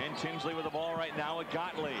 And Tinsley with the ball right now with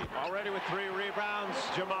Gottlieb. Already with 3 rebounds,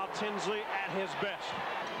 Jamaal Tinsley at his best.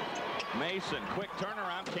 Mason, quick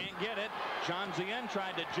turnaround, can't get it. Jean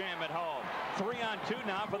tried to jam it home. 3-on-2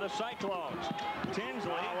 now for the Cyclones.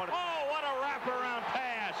 Tinsley. Oh, what a wraparound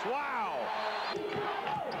pass. Wow.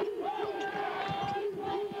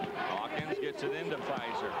 Hawkins gets it into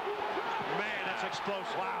Fizer. Man, that's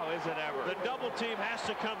explosive. Wow, is it ever. The double team has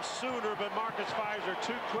to come sooner, but Marcus Fizer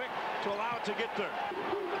too quick to allow it to get there.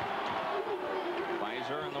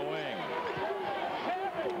 Fizer in the wing.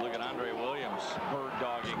 Look at Andre Williams bird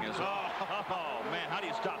dogging as well. Oh, man, how do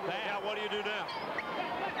you stop that? Yeah, what do you do now?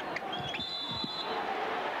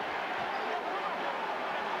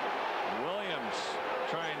 Williams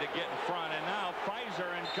trying to get in front, and now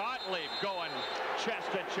Fizer and Gottlieb going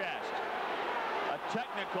chest to chest. A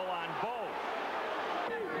technical on both.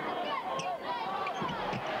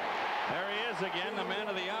 There he is again, the man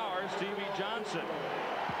of the hour, Stevie Johnson.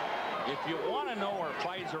 If you want to know where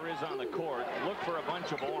Fizer is on the court, look for a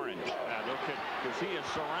bunch of orange. No kidding. Because he is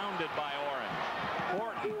surrounded by orange.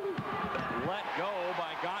 Horton let go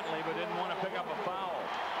by Gottlieb, but didn't want to pick up a foul.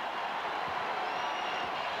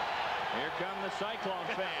 Here come the Cyclone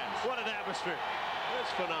fans. What an atmosphere.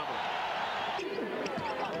 It's phenomenal.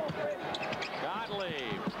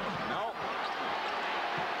 Gottlieb. Nope.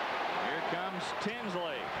 Here comes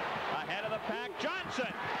Tinsley. Ahead of the pack,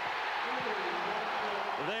 Johnson.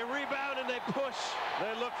 They rebound and they push.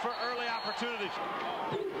 They look for early opportunities.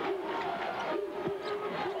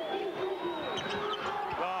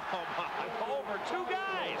 Oh, my. Over 2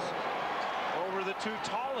 guys. Over the 2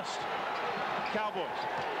 tallest Cowboys.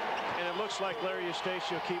 And it looks like Larry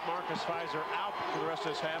Eustachy will keep Marcus Fizer out for the rest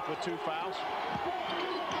of this half with 2 fouls.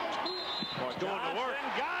 Boy, going to work.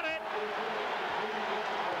 Got it.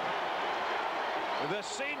 The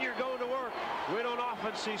senior going to work. We don't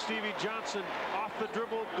often see Stevie Johnson off the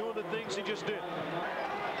dribble doing the things he just did.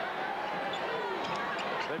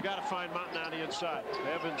 They've got to find Mountain on the inside.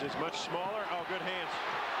 Evans is much smaller. Oh, good hands.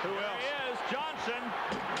 Who else? There he is, Johnson.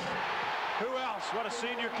 Who else? What a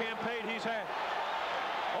senior campaign he's had.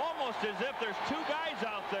 Almost as if there's 2 guys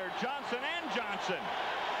out there, Johnson and Johnson.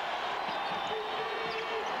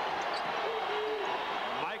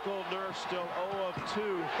 Michael Nurse still 0 of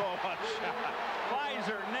 2. Oh, what a shot.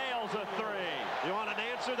 Fizer nails a 3. You want an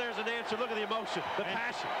answer? There's an answer. Look at the emotion, the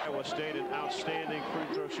passion. Iowa State, an outstanding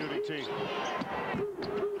free throw shooting team.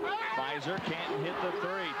 Fizer can't hit the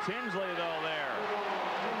 3. Tinsley, though, there.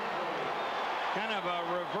 Kind of a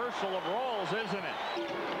reversal of roles, isn't it?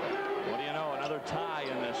 What do you know? Another tie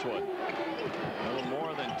in this one. A little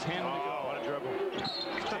more than 10 to go. What a dribble.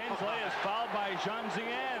 Tinsley is fouled by Jean.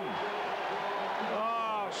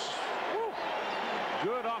 Oh,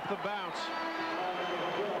 good off the bounce.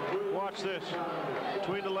 Watch this.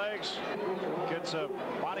 Between the legs. Gets a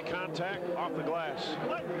body contact off the glass.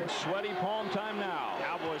 Sweaty palm time now.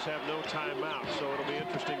 Cowboys have no timeout, so it'll be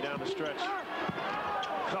interesting down the stretch.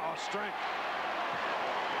 Oh, strength.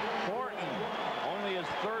 Horton, only his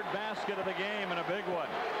 3rd basket of the game and a big one.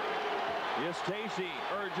 Eustachy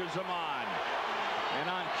urges him on. And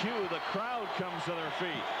on cue, the crowd comes to their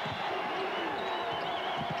feet.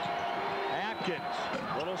 Hawkins,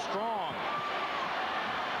 a little strong.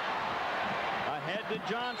 Ahead to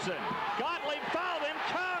Johnson. Gottlieb fouled him.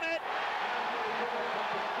 Count it.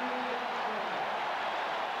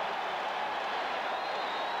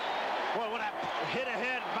 Boy, what a hit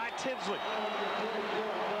ahead by Tinsley.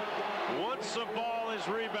 Once the ball is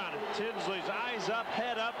rebounded, Tinsley's eyes up,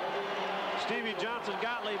 head up, Stevie Johnson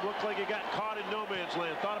Gottlieb looked like he got caught in no man's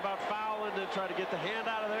land. Thought about fouling to try to get the hand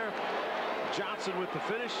out of there. Johnson with the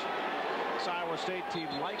finish. This Iowa State team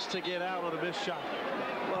likes to get out on a missed shot.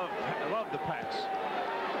 Love the pass.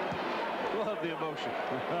 Love the emotion.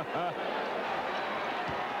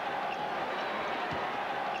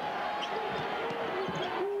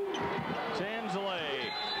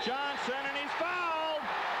 Tinsley, Johnson, and he's fouled.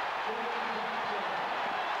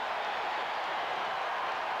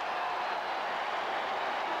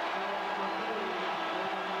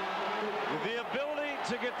 The ability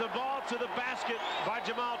to get the ball to the basket by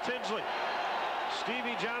Jamaal Tinsley.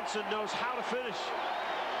 Stevie Johnson knows how to finish.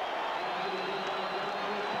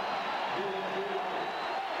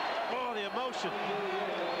 Oh, the emotion.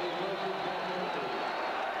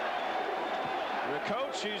 The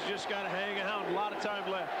coach, he's just got to hang out. A lot of time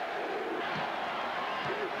left.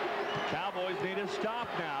 Cowboys need a stop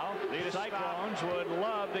now. The Cyclones would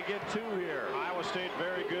love to get 2 here. Iowa State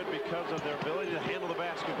very good because of their ability to handle the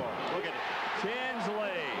basketball. Look at it.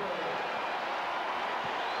 Tinsley.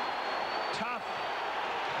 Tough.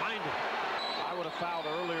 Minded. I would have fouled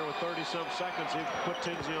earlier with 30-some seconds. He'd put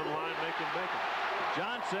Tinsley on the line, make it.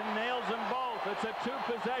 Johnson nails them both. It's a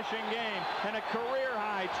 2-possession game and a career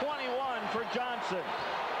high 21 for Johnson.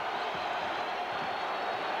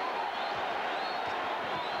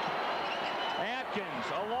 Atkins,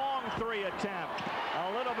 a long 3 attempt.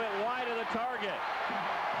 A little bit wide of the target.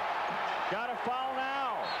 Got a foul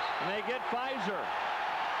now. And they get Fizer.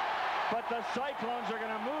 But the Cyclones are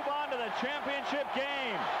going to move on to the championship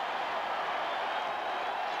game.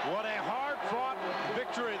 What a hard-fought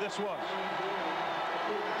victory this was.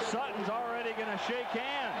 Sutton's already going to shake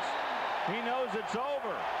hands. He knows it's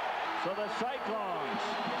over. So the Cyclones,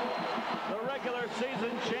 the regular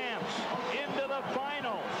season champs, into the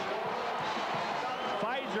finals.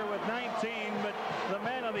 Fizer with 19, but the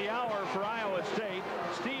man of the hour for Iowa State,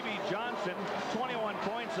 Stevie Johnson, 21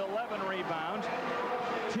 points, 11 rebounds.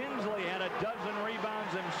 Tinsley had a dozen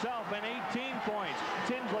rebounds himself and 18 points.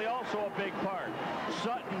 Tinsley also a big part.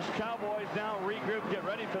 Sutton's Cowboys now regroup, get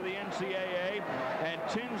ready for the NCAA. And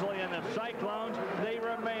Tinsley and the Cyclones, they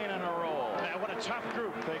remain on a roll. Man, what a tough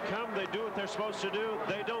group. They come, they do what they're supposed to do.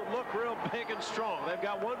 They don't look real big and strong. They've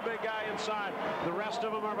got one big guy inside. The rest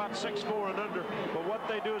of them are about 6'4" and under. But what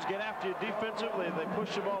they do is get after you defensively. They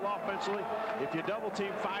push the ball offensively. If you double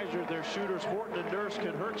team Fizer, their shooters, Horton and Nurse,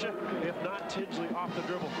 can hurt you. If not, Tinsley off the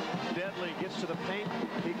dribble. Deadly gets to the paint.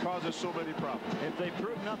 He causes so many problems. If they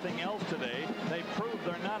prove nothing else today, they prove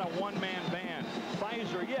they're not a one-man band.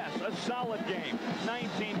 Fizer, yes, a solid game.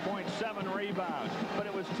 19.7 rebounds. But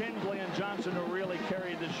it was Tinsley and Johnson who really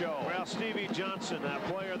carried the show. Well, Stevie Johnson, a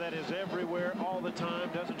player that is everywhere all the time,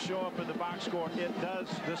 doesn't show up in the box score. It does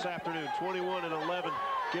this afternoon. 21 and 11.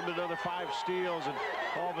 Give him another 5 steals, and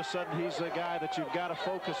all of a sudden he's the guy that you've got to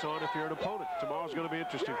focus on if you're an opponent. Tomorrow's going to be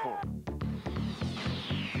interesting for him.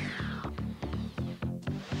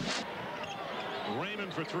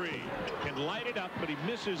 Raymond for 3. Can light it up, but he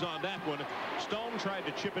misses on that one. Stone tried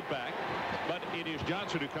to chip it back, but it is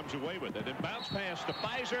Johnson who comes away with it. And bounce pass to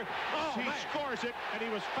Fizer. Oh, he scores it, and he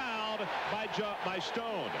was fouled by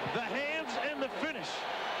Stone. The hands and the finish.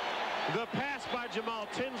 The pass by Jamaal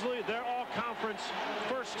Tinsley. They're all conference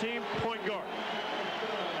first-team point guard.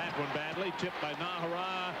 That one badly tipped by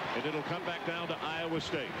Nahara, and it'll come back down to Iowa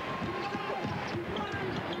State.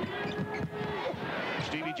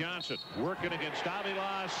 Stevie Johnson working against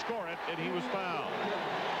Avila, score it, and he was fouled.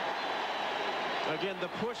 Again, the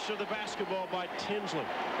push of the basketball by Tinsley.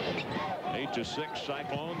 8-6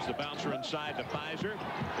 Cyclones. The bouncer inside to Fizer.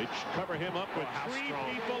 They cover him up with 3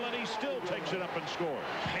 people, and he still takes it up and scores.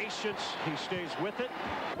 Patience. He stays with it.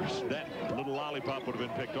 That little lollipop would have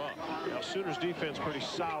been picked off. Now, Sooners defense pretty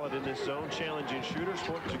solid in this zone, challenging shooters.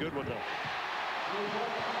 Horton's a good one, though.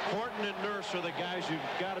 Horton and Nurse are the guys you've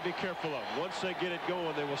got to be careful of. Once they get it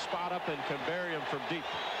going, they will spot up and can bury them from deep.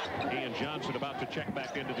 Ian Johnson about to check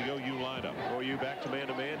back into the OU lineup. OU back to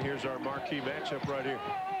man-to-man. Here's our marquee matchup right here.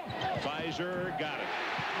 Fizer got it.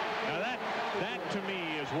 Now that to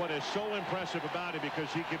me is what is so impressive about it,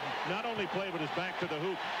 because he can not only play with his back to the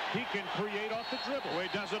hoop, he can create off the dribble. Well, he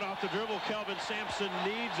does it off the dribble. Kelvin Sampson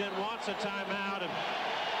needs and wants a timeout, and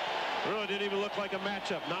really didn't even look like a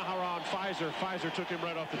matchup. Nahara and Fizer. Fizer took him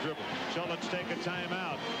right off the dribble. So let's take a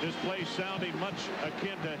timeout. This play sounding much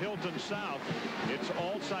akin to Hilton South. It's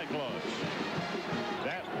all Cyclones.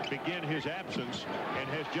 That began his absence and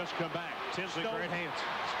has just come back. Tinsley, great hands.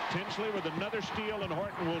 Tinsley with another steal, and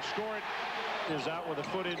Horton will score it. Is out with a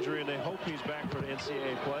foot injury, and they hope he's back for the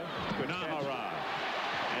NCAA play. Nahara.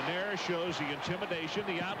 And there shows the intimidation,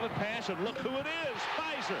 the outlet pass, and look who it is,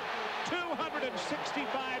 Fizer.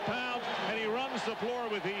 265 pounds, and runs the floor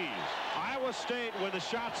with ease. Iowa State, when the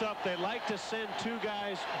shot's up, they like to send two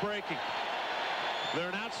guys breaking. They're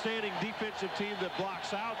an outstanding defensive team that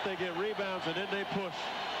blocks out. They get rebounds, and then they push.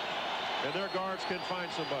 And their guards can find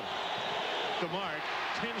somebody. The mark.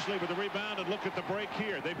 Tinsley with the rebound, and look at the break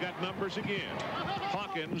here. They've got numbers again.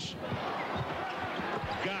 Hawkins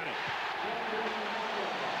got it.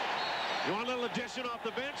 You want a little addition off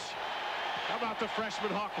the bench? How about the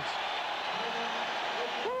freshman Hawkins?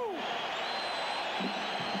 Woo!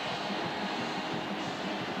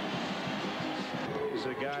 He's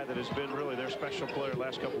a guy that has been really their special player the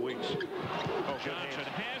last couple weeks. Oh, Johnson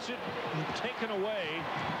has it taken away.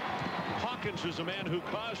 Hawkins is the man who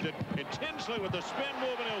caused it, and Tinsley with the spin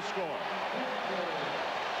move, and he'll score.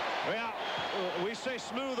 Well, we say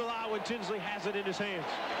smooth a lot when Tinsley has it in his hands.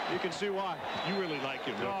 You can see why. You really like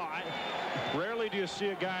him, no? Rarely do you see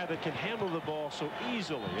a guy that can handle the ball so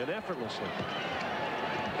easily and effortlessly.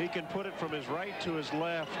 He can put it from his right to his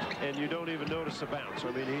left, and you don't even notice the bounce.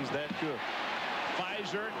 I mean, he's that good.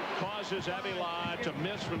 Fizer causes Avila to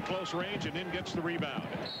miss from close range and then gets the rebound.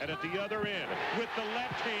 And at the other end, with the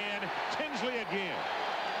left hand, Tinsley again.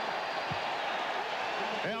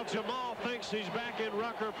 Well, Jamaal thinks he's back in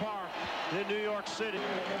Rucker Park in New York City.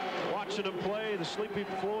 Watching him play, the Sleepy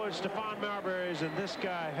Floyd, Stephon Marbury's, and this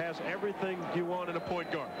guy has everything you want in a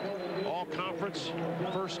point guard. All conference,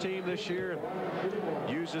 first team this year.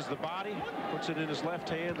 Uses the body, puts it in his left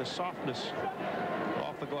hand, the softness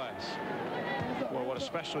off the glass. Well, what a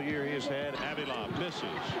special year he has had. Avila misses.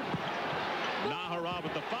 Nahara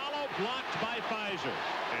with the follow, blocked by Fizer.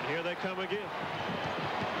 And here they come again.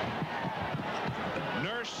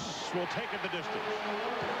 Nurse will take it the distance.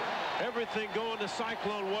 Everything going the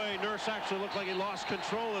Cyclone way. Nurse actually looked like he lost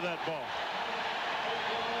control of that ball.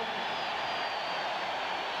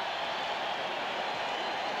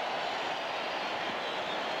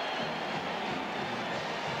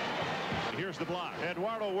 Here's the block.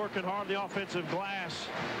 Eduardo working hard on the offensive glass.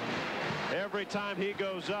 Every time he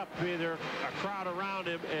goes up, either a crowd around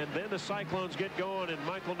him, and then the Cyclones get going, and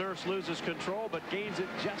Michael Nurse loses control, but gains it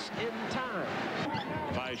just in time.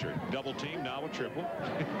 Fizer, double team, now a triple.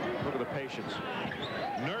 Look at the patience.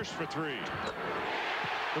 Nurse for three.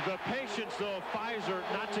 The patience, though, of Fizer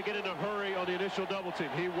not to get in a hurry on the initial double team.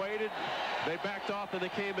 He waited, they backed off, and they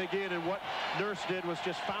came again, and what Nurse did was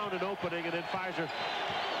just found an opening, and then Fizer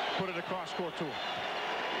put it across court to him.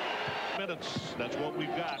 Minutes. That's what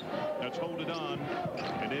we've got. Let's hold it on,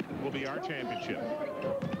 and it will be our championship.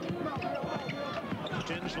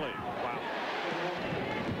 Tinsley. Wow.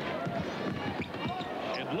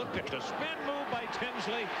 And look at the spin move by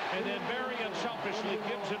Tinsley, and then very unselfishly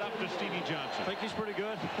gives it up to Stevie Johnson. I think he's pretty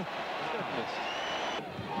good.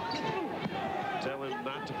 Tell him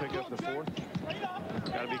not to pick up the fourth.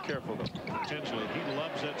 Got to be careful, though. Tinsley, he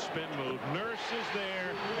loves that spin move. Nurse is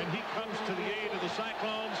there, and he comes to the aid of the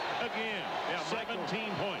Cyclones again. Yeah,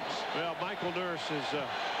 17 points. Well, Michael Nurse is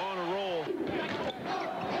on a roll.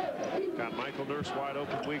 Got Michael Nurse wide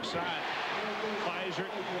open, weak side. Fizer,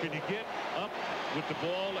 can you get up with the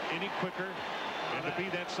ball any quicker? And to be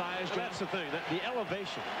that size, that's the thing. The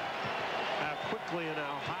elevation, how quickly and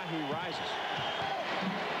how high he rises.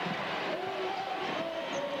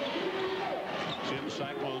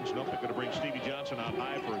 Cyclones, nope, they're going to bring Stevie Johnson out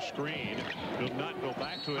high for a screen. He'll not go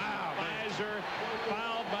back to it. Wow, Fizer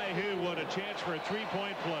fouled by who? What a chance for a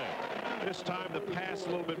three-point play. This time the pass a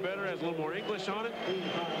little bit better, has a little more English on it.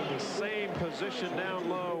 The same position down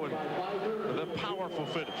low, and the powerful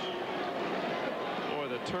finish. Boy,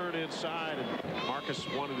 the turn inside, and Marcus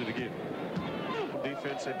wanted it again.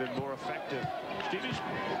 Defense had been more effective. Stevie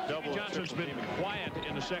Johnson's been quiet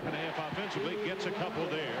in the second half offensively. Gets a couple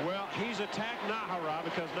there. Well, he's attacked Nahara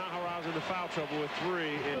because Nahara's in the foul trouble with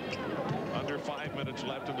three. Under 5 minutes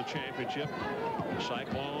left in the championship.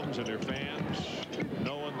 Cyclones and their fans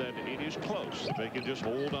knowing that it is close. They can just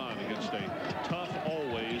hold on against a tough,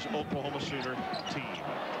 always Oklahoma Sooner team.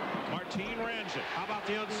 Martin Rancik. How about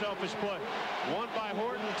the unselfish play? One by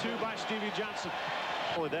Horton, two by Stevie Johnson.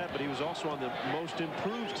 Only that, but he was also on the most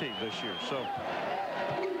improved team this year. So,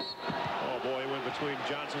 oh boy, he went between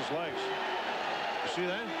Johnson's legs. You see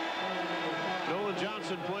that? Nolan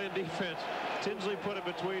Johnson playing defense. Tinsley put it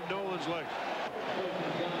between Nolan's legs.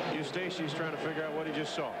 Eustachy's trying to figure out what he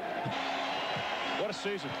just saw. What a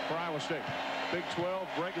season for Iowa State. Big 12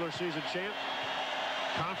 regular season champ,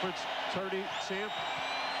 conference tourney champ,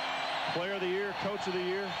 player of the year, coach of the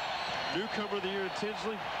year, newcomer of the year in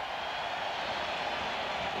Tinsley.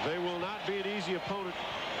 They will not be an easy opponent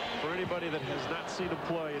for anybody that has not seen them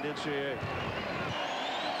play in NCAA.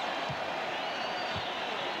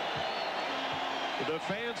 The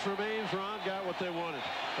fans from Ames, Ron, got what they wanted.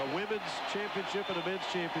 A women's championship and a men's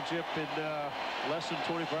championship in less than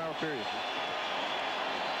 24-hour period.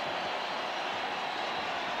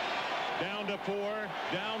 Down to 4,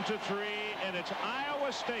 down to 3, and it's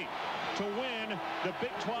Iowa State to win the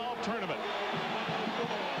Big 12 tournament.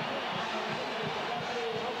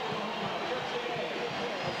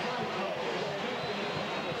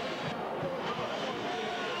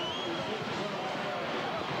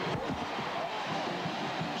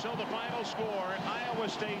 So the final score, Iowa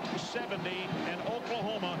State 70 and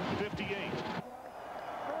Oklahoma 58.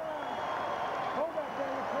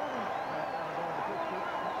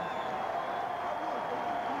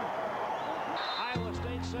 Iowa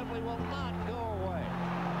State simply will not go away.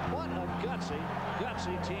 What a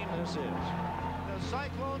gutsy team this is. The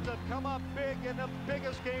Cyclones have come up big in the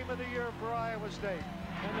biggest game of the year for Iowa State.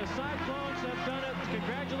 And the Cyclones have done it.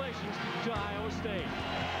 Congratulations to Iowa State.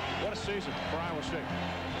 What a season for Iowa State.